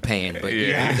Chase quick paying, but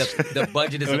the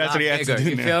budget is a lot bigger.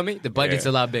 You feel me? The budget's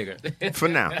a lot bigger. For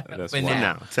now. For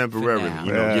now. Temporarily.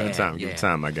 For now. Give it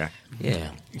time, my guy.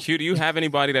 Yeah. Q, do you have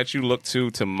anybody that you look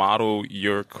to model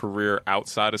your career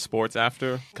outside of sports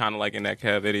after? Kind of like in that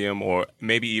Kev idiom, or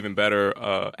maybe even better,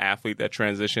 athlete that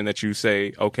transition that you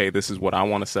say, okay, this is what I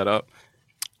want to set up?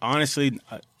 Honestly,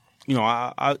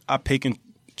 I pick and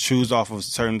choose off of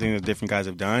certain things that different guys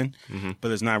have done, but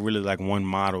there's not really like one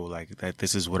model like that.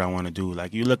 This is what I want to do.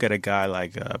 Like you look at a guy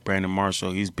like Brandon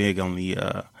Marshall. He's big on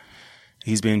the.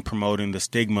 He's been promoting the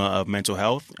stigma of mental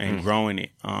health and growing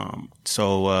it.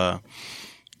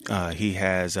 He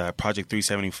has Project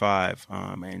 375,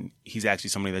 and he's actually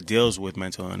somebody that deals with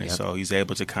mental illness. Yep. So he's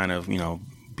able to kind of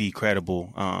be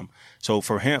credible. So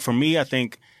for me, I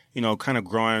think kind of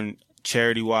growing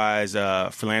charity-wise,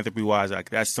 philanthropy-wise,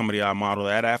 like that's somebody I model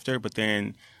that after. But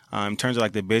then in terms of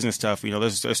like the business stuff,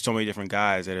 there's so many different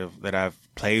guys that I've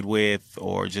played with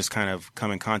or just kind of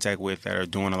come in contact with that are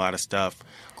doing a lot of stuff,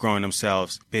 growing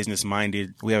themselves,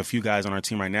 business-minded. We have a few guys on our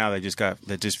team right now that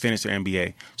just finished their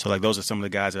MBA. So like those are some of the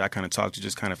guys that I kind of talk to,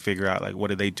 just kind of figure out like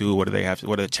what do they do, what do they have,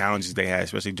 what are the challenges they have,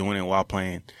 especially doing it while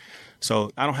playing.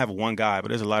 So I don't have one guy, but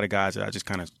there's a lot of guys that I just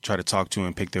kind of try to talk to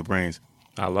and pick their brains.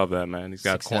 I love that, man. He's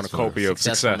got a cornucopia of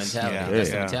success. Mentality.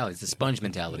 That's the mentality. It's the sponge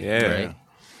mentality. Yeah. Right?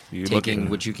 Taking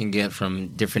what you can get from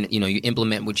different, you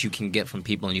implement what you can get from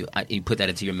people, and you put that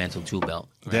into your mental tool belt.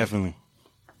 Right? Definitely.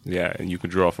 Yeah, and you can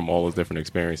draw from all those different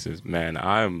experiences. Man,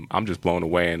 I'm just blown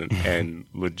away and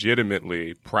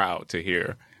legitimately proud to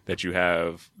hear that you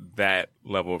have that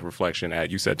level of reflection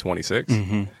at, you said 26?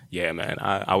 Yeah, man.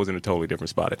 I was in a totally different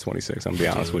spot at 26. I'm going to be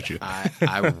honest with you.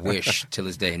 I wish, till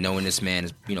this day, knowing this man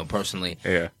is, personally,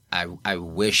 Yeah. I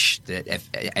wish that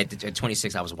at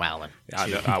 26 I was wilding.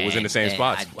 I was in the same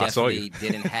spots. I saw you.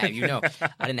 Didn't have,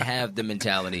 I didn't have the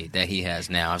mentality that he has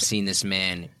now. I've seen this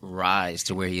man rise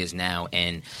to where he is now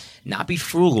and not be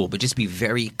frugal, but just be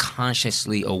very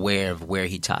consciously aware of where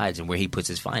he tides and where he puts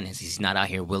his finances. He's not out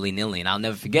here willy-nilly. And I'll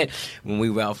never forget when we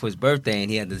were out for his birthday and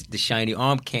he had the shiny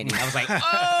arm candy. And I was like,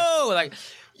 oh, like,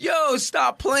 yo,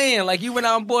 stop playing. Like, you went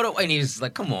out and bought it. And he was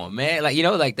like, come on, man.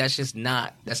 Like, that's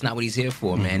not what he's here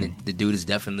for, man. The dude is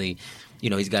definitely,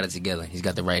 he's got it together. He's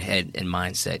got the right head and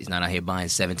mindset. He's not out here buying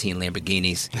 17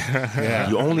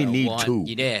 Lamborghinis. You only need one. two.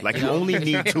 Yeah, like, you only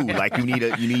need two. Like, you need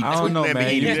I two don't know, man.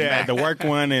 Lamborghinis. Yeah, the work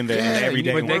one and the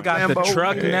everyday But one. they got the Lambo.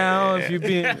 truck Yeah. now. If you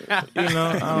be,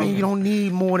 I mean, you don't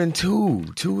need more than two.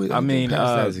 Two is, I mean,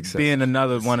 past that is excessive. being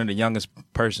another one of the youngest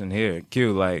person here,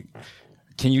 Q, like,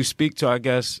 can you speak to, I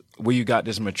guess, where you got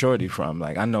this maturity from?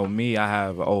 Like, I know me, I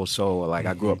have an old soul. Like,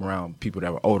 I grew up around people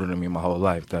that were older than me my whole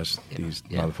life. That's these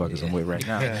motherfuckers I'm with right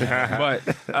now.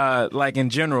 But, like, in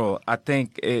general, I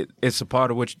think it's a part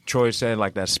of what Troy said,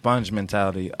 like, that sponge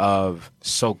mentality of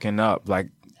soaking up, like,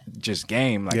 just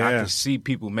game. Like, I Yeah. can see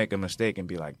people make a mistake and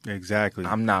be like, Exactly.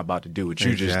 I'm not about to do what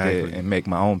you just did Exactly. and make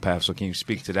my own path. So can you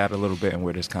speak to that a little bit and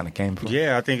where this kind of came from?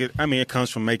 Yeah, I think it comes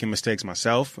from making mistakes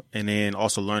myself and then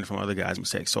also learning from other guys'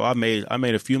 mistakes. So I made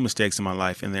a few mistakes in my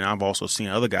life and then I've also seen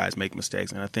other guys make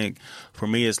mistakes. And I think for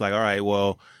me it's like, all right,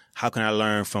 well, how can I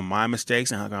learn from my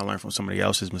mistakes and how can I learn from somebody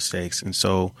else's mistakes? And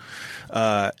so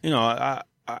I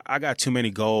got too many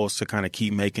goals to kind of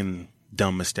keep making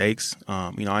dumb mistakes.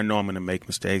 I know I'm going to make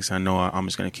mistakes. I know I'm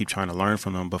just going to keep trying to learn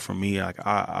from them. But for me, like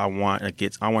I want to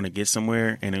get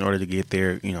somewhere, and in order to get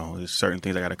there, there's certain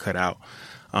things I got to cut out.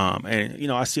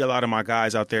 I see a lot of my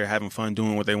guys out there having fun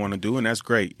doing what they want to do, and that's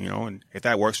great. And if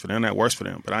that works for them, that works for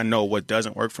them. But I know what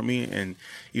doesn't work for me, and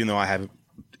even though I haven't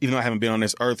been on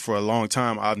this earth for a long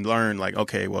time, I've learned like,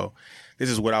 okay, well, this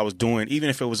is what I was doing,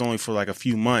 even if it was only for like a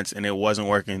few months and it wasn't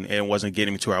working and it wasn't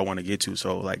getting me to where I want to get to.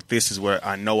 So like, this is what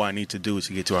I know I need to do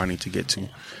to get to where I need to get to.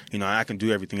 I can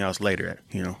do everything else later,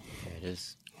 There it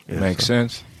is. Makes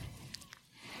sense.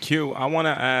 Q, I want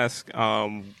to ask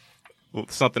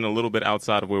something a little bit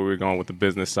outside of where we're going with the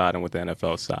business side and with the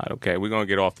NFL side, okay? We're going to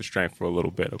get off the strength for a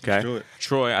little bit, okay? Let's do it.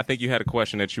 Troy, I think you had a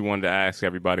question that you wanted to ask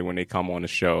everybody when they come on the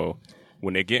show,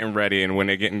 when they're getting ready and when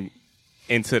they're getting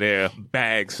into their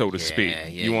bag, so to speak.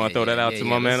 You want to throw that out to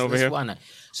my man over here? Why not?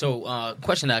 So,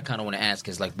 question that I kind of want to ask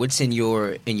is like, what's in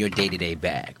your day-to-day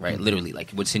bag, right? Literally,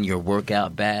 like, what's in your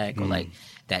workout bag or like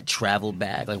that travel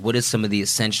bag? Like, what is some of the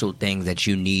essential things that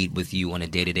you need with you on a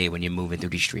day-to-day when you're moving through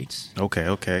the streets?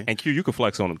 Okay. And Q, you can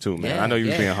flex on them too, man. Yeah, I know you're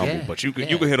yeah, being humble, yeah, but you can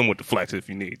yeah. hit them with the flex if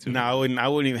you need to. No, I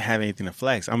wouldn't even have anything to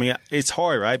flex. I mean, it's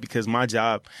hard, right? Because my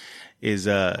job is,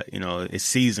 it's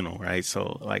seasonal, right?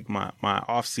 So like my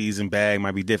off-season bag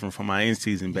might be different from my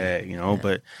in-season bag,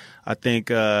 but I think,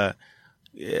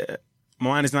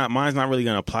 mine's not really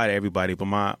going to apply to everybody,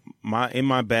 but in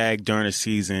my bag during the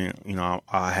season,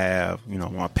 I have,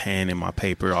 my pen and my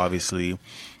paper, obviously,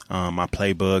 my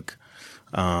playbook,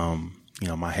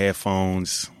 my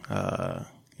headphones,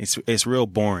 it's real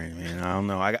boring, man. I don't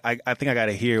know. I think I got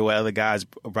to hear what other guys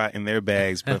brought in their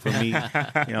bags, but for me,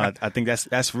 I think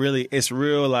that's really, it's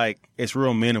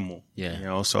real minimal.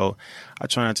 Yeah. So I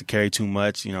try not to carry too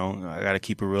much. I got to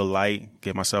keep it real light,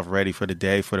 get myself ready for the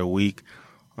day, for the week.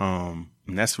 And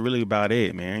that's really about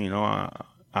it, man.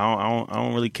 I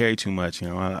don't really carry too much.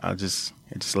 I just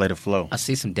let it flow. I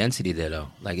see some density there, though.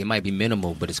 Like, it might be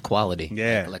minimal, but it's quality.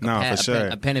 Yeah, like for sure.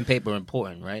 A pen and paper are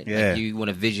important, right? Yeah. Like, you want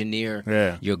to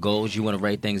visioneer your goals. You want to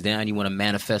write things down. You want to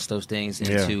manifest those things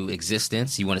into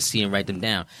existence. You want to see and write them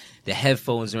down. The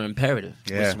headphones are imperative.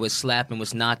 Yeah. What's slapping,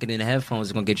 what's knocking in the headphones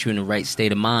is going to get you in the right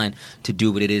state of mind to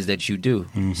do what it is that you do.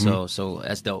 Mm-hmm. So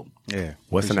that's dope. Yeah.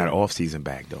 What's in that off-season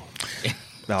bag, though?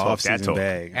 The Talk that off-season talk.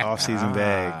 bag. Off-season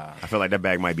bag. I feel like that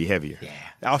bag might be heavier.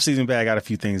 The off-season bag got a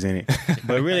few things in it.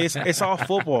 But really, it's all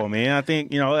football, man. I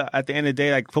think, at the end of the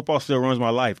day, like, football still runs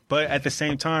my life. But at the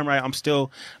same time, right, I'm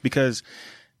still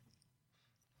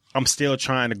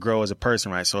trying to grow as a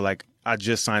person, right? So, like, I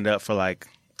just signed up for, like,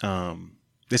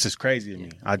 this is crazy to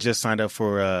me. I just signed up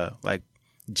for,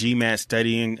 GMAT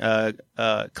studying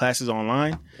classes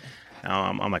online.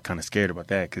 I'm like kind of scared about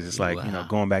that because it's like,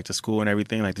 going back to school and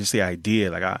everything, like just the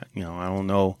idea, like I don't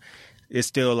know. It's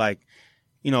still like,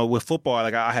 with football,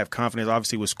 like I have confidence.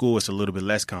 Obviously with school, it's a little bit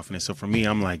less confidence. So for me,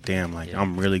 I'm like, damn, like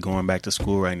I'm really going back to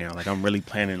school right now. Like I'm really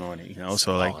planning on it,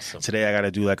 So like awesome. Today I got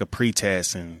to do like a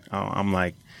pre-test and I'm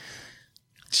like,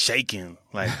 shaking.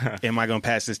 Like, am I going to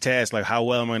pass this test? Like, how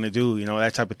well am I going to do? You know,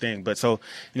 that type of thing. But so,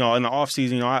 you know, in the off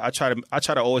season, you know, I try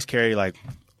to always carry, like,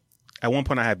 at one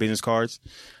point I had business cards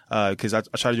because I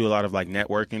try to do a lot of like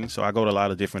networking. So I go to a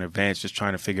lot of different events, just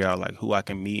trying to figure out like who I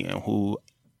can meet and who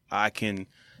I can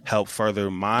help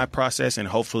further my process and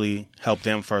hopefully help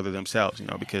them further themselves, you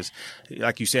know, because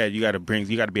like you said, you got to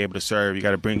be able to serve, you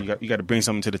got to bring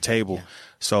something to the table. Yeah.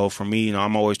 So for me, you know,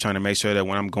 I'm always trying to make sure that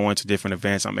when I'm going to different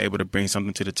events, I'm able to bring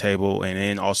something to the table and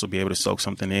then also be able to soak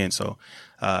something in. So,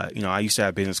 you know, I used to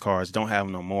have business cards, don't have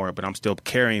them no more, but I'm still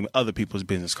carrying other people's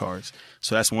business cards.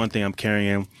 So that's one thing I'm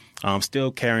carrying. I'm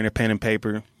still carrying a pen and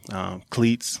paper,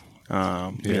 cleats,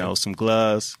 you know, some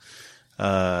gloves. You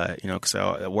know, because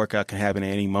a workout can happen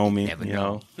at any moment. Never you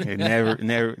know, it never.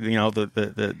 You know,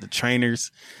 the trainers.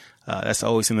 That's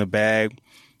always in the bag.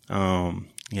 You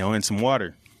know, and some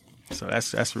water. So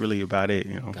that's really about it.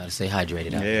 You know, gotta stay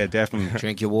hydrated. Out there. Definitely.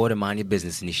 Drink your water, mind your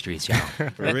business in these streets, y'all.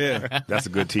 For real. That's a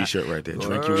good T-shirt right there.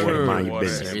 Drink your water, mind your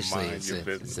business. Seriously,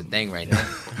 it's a thing right now.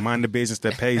 Mind the business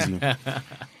that pays you.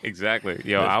 Exactly.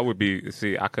 Yo, I would be.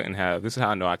 See, I couldn't have. This is how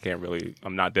I know I can't really.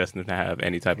 I'm not destined to have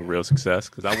any type of real success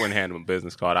because I wouldn't hand them a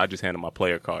business card. I just hand them my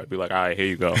player card. Be like, all right, here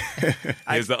you go.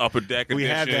 Here's the upper deck edition. We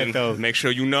have that though. Make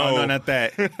sure you know. Oh, no, not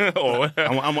that.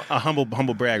 I'm a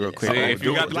humble brag real quick. See, if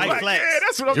you got the light flex, yeah,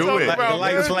 that's what I'm talking about. The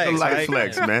light flex. The light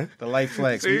flex, man. The light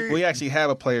flex. We actually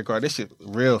have a player card. This shit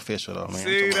real official though, man.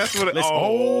 See, that's what.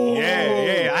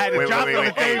 Yeah. I had to drop it on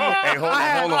the table. Hey, hold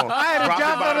on. I had to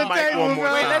drop it on the table.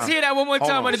 Wait, let's hear that one more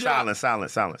time on the drop.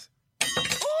 Silence.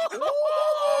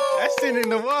 That's sitting in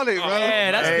the wallet, bro.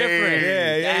 Yeah, that's different.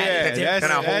 Yeah.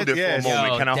 Can I hold it for a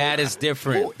moment? Can I hold that is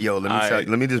different. Yo, let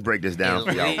me just break this down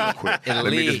for y'all real quick. Let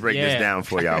me just break this down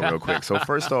for y'all real quick. So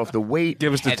first off, the weight.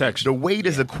 Give us the texture. The weight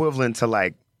is equivalent to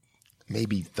like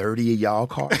maybe 30 of y'all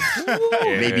cards.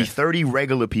 Maybe 30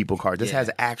 regular people cards. This has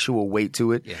actual weight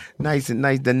to it. Yeah. Nice, the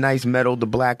nice metal, the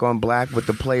black on black with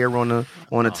the player on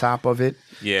the top of it.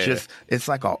 Yeah. Just it's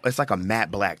like a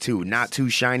matte black too, not too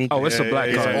shiny. Oh, it's a black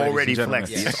It's card. already ladies and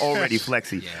flexy. gentlemen. It's already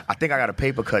flexy. I think I got a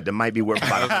paper cut that might be worth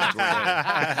about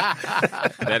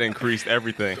 $100,000. That increased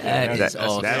everything. That is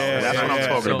awesome. That's what I'm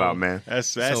talking about, man.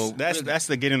 That's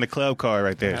the get in the club card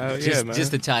right there.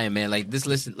 Just to tie in, man. Like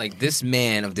this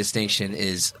man of distinction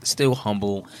is still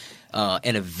humble,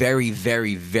 in a very,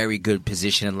 very, very good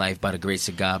position in life by the grace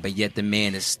of God, but yet the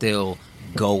man is still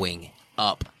going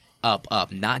up,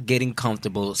 not getting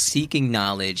comfortable, seeking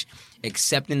knowledge,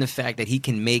 accepting the fact that he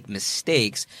can make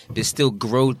mistakes, but still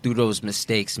grow through those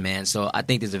mistakes, man. So I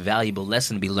think there's a valuable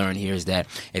lesson to be learned here is that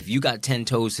if you got 10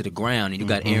 toes to the ground and you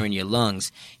got air in your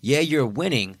lungs, yeah, you're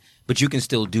winning, but you can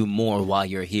still do more while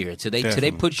you're here. So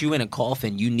they put you in a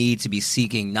coffin, you need to be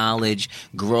seeking knowledge,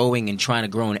 growing, and trying to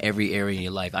grow in every area in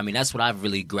your life. I mean, that's what I've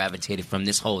really gravitated from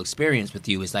this whole experience with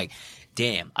you is like,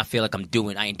 damn, I feel like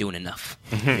I ain't doing enough.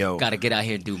 Yo. Got to get out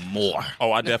here and do more.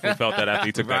 Oh, I definitely felt that after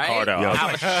you took that card out. Yo.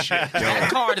 I was like, shit. That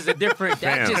card is a different.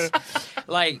 That Fam. just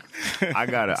like I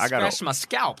gotta scratch my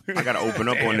scalp. I gotta open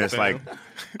up on this. Like,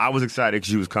 I was excited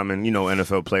because you was coming, you know,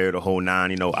 NFL player, the whole nine.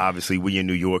 You know, obviously we in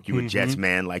New York. You a Jets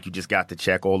man, like you just got to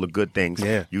check all the good things.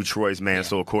 Yeah. You Troy's man,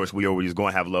 so of course we always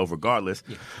gonna have love regardless.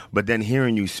 Yeah. But then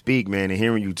hearing you speak, man, and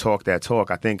hearing you talk that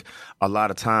talk, I think a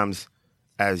lot of times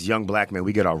as young black men,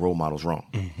 we get our role models wrong,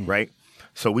 right?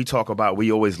 So we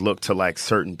always look to like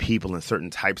certain people and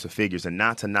certain types of figures, and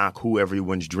not to knock who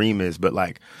everyone's dream is, but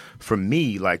like for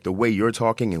me, like the way you're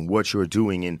talking and what you're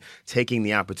doing and taking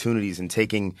the opportunities and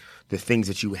taking the things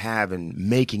that you have and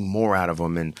making more out of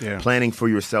them and planning for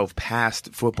yourself past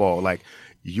football, like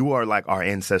you are like our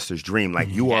ancestors' dream. Like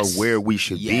you are where we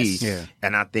should be. Yeah.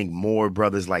 And I think more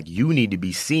brothers like you need to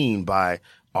be seen by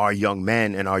our young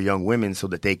men and our young women so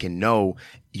that they can know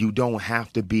you don't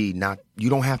have to be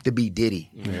Diddy.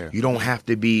 Yeah. You don't have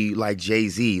to be like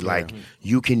Jay-Z. Yeah. Like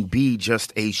you can be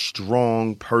just a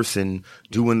strong person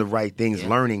doing the right things,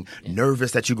 learning,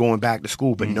 nervous that you're going back to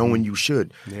school, but knowing you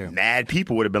should. Yeah. Mad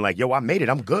people would have been like, yo, I made it.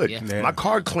 I'm good. Yeah. Yeah. My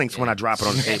card clinks when I drop it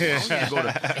on the table. I don't need to go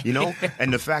to, you know?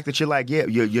 And the fact that you're like,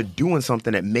 you're doing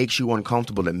something that makes you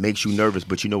uncomfortable, that makes you nervous,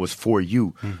 but you know it's for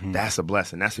you. That's a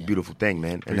blessing. That's a beautiful thing,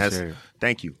 man. And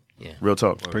thank you. Yeah. Real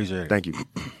talk. Appreciate it. Thank you.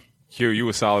 Hugh, you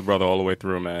a solid brother all the way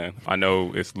through, man. I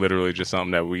know it's literally just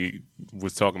something that we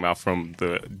was talking about from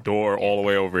the door all the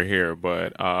way over here,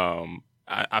 but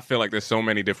I feel like there's so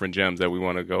many different gems that I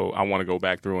want to go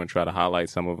back through and try to highlight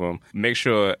some of them. Make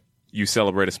sure you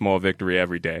celebrate a small victory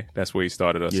every day. That's where you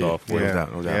started us off with. No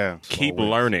doubt. Yeah. Keep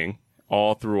learning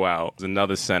all throughout is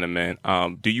another sentiment.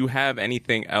 Do you have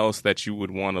anything else that you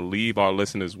would want to leave our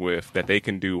listeners with that they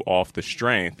can do off the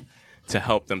strength to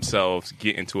help themselves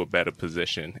get into a better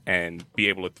position and be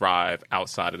able to thrive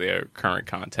outside of their current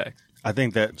context? I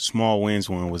think that small wins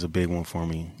one was a big one for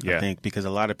me. Yeah. I think because a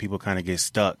lot of people kind of get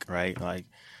stuck, right? Like,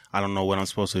 I don't know what I'm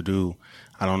supposed to do.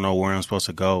 I don't know where I'm supposed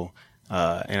to go.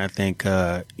 And I think,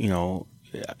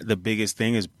 the biggest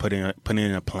thing is putting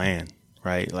in a plan,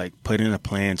 right? Like putting in a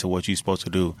plan to what you're supposed to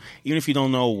do. Even if you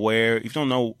don't know if you don't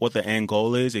know what the end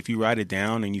goal is, if you write it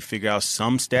down and you figure out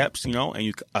some steps, and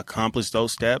you accomplish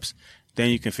those steps, then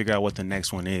you can figure out what the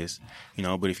next one is,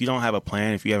 But if you don't have a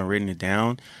plan, if you haven't written it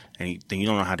down, and then you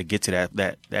don't know how to get to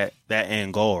that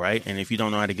end goal, right? And if you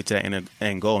don't know how to get to that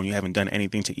end goal and you haven't done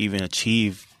anything to even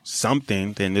achieve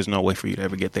something, then there's no way for you to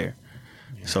ever get there.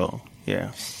 Yeah. So,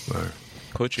 yeah. Right.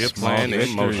 Put your Small plan in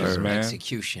victories, motion. man.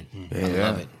 Execution.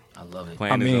 Yeah. I love it.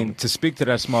 Plan I is mean, over. to speak to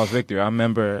that small victory, I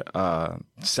remember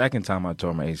second time I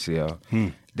tore my ACL,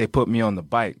 they put me on the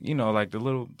bike, like the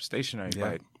little stationary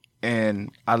bike. And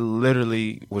I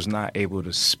literally was not able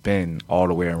to spin all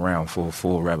the way around for a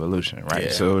full revolution, right?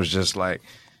 Yeah. So it was just like,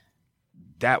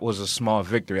 that was a small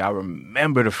victory. I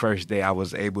remember the first day I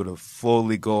was able to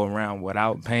fully go around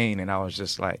without pain, and I was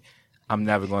just like, I'm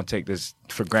never going to take this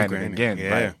for granted again,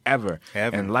 like, ever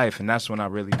in life. And that's when I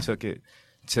really took it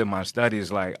to my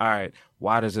studies, like, all right,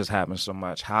 why does this happen so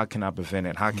much? How can I prevent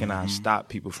it? How can I stop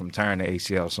people from tearing the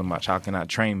ACL so much? How can I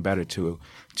train better to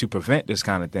prevent this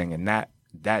kind of thing? And that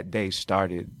day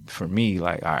started for me,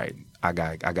 like, all right, I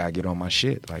got get on my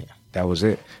shit. Like, that was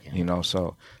it,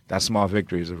 So that small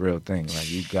victory is a real thing.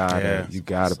 Like, you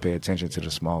gotta pay attention to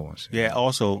the small ones. Yeah.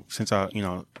 Also, since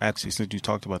since you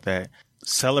talked about that,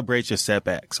 celebrate your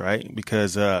setbacks, right?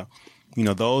 Because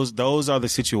those are the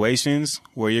situations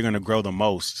where you're going to grow the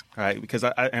most, right? Because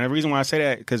and the reason why I say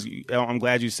that, because I'm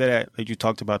glad you said that you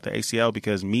talked about the ACL,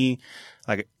 because me,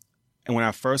 like, and when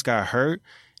I first got hurt,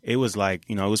 it was like,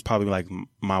 it was probably like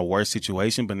my worst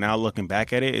situation. But now looking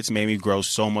back at it, it's made me grow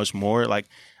so much more. Like,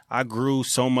 I grew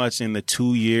so much in the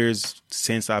 2 years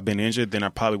since I've been injured than I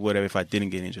probably would have if I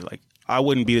didn't get injured. Like, I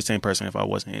wouldn't be the same person if I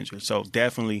wasn't injured. So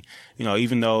definitely,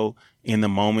 even though in the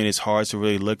moment it's hard to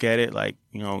really look at it, like,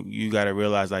 you got to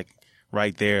realize, like,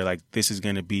 right there, like, this is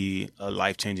going to be a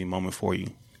life-changing moment for you.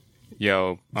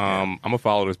 Yo, I'm gonna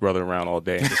follow this brother around all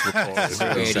day and just record this. You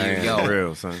know what I'm saying? Yo.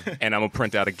 Real, son. And I'm gonna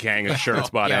print out a gang of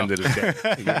shirts by the end of the day.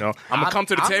 I'm gonna come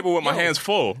to the table with my hands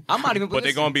full. I'm not even. But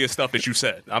they're gonna be a stuff that you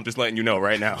said. I'm just letting you know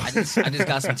right now. I just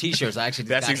got some T-shirts. I actually.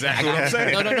 That's exactly what I'm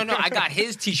saying. No. I got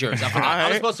his T-shirts. I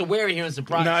was supposed to wear it here in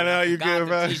surprise. No, you good,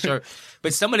 bro. T-shirt.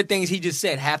 But some of the things he just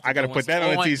said have to. I gotta put that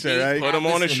on a T-shirt, right? Put them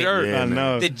on a shirt. Yeah, I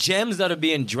know. The gems that are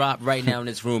being dropped right now in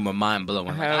this room are mind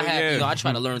blowing. Like, Hell yeah. I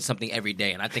try to learn something every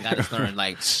day, and I think I just learned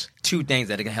like 2 things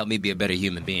that are gonna help me be a better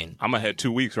human being. I'm ahead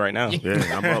 2 weeks right now.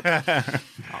 Yeah, I'm up.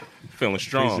 Feeling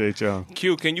strong. Appreciate y'all.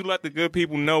 Q, can you let the good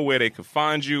people know where they could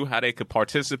find you, how they could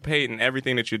participate in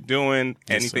everything that you're doing?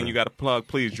 Anything sir. you got to plug,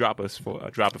 please drop it for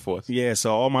us. Yeah,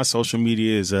 so all my social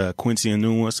media is Quincy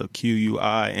Enunwa, so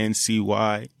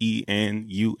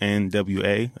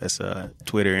QUINCYENUNWA. That's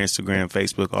Twitter, Instagram,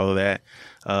 Facebook, all of that.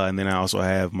 And then I also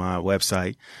have my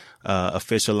website,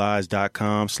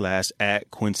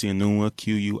 officialize.com/@Quincy Enunwa,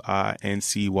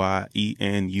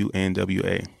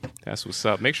 QUINCYENUNWA. That's what's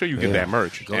up. Make sure you get that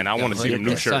merch, and I want to see them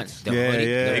new shirts.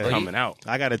 They coming out.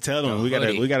 I gotta tell them we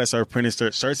hoodie. gotta start printing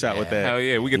shirts out with that. Hell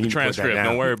yeah, we get the You can put that transcript. down.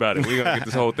 Don't worry about it. We're gonna get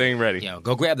this whole thing ready. Yo,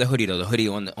 go grab the hoodie though. The hoodie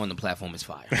on the platform is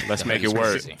fire. Let's The make it hoodie's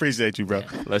work. crazy. Appreciate you, bro.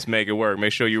 Let's make it work.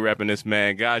 Make sure you repping this,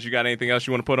 man. Guys, you got anything else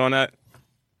you want to put on that?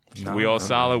 No, We all no,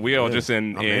 solid. We all yeah. just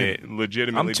in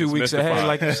legitimately. I'm 2 weeks just mystified. ahead,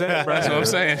 like you said, bro. That's what I'm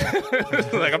saying.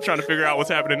 Like, I'm trying to figure out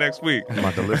what's happening next week. I'm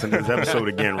about to listen to this episode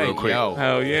again real quick. Yo,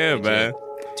 Hell yeah, man.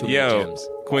 Two Yo, gems.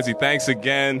 Quincy, thanks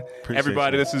again. Appreciate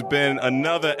Everybody, you. this has been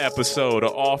another episode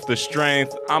of Off the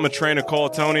Strength. I'm a trainer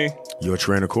called Tony. Your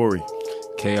trainer, Corey.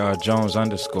 KR Jones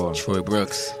 _ Troy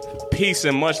Brooks. Peace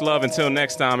and much love. Until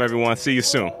next time, everyone. See you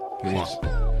soon. Peace.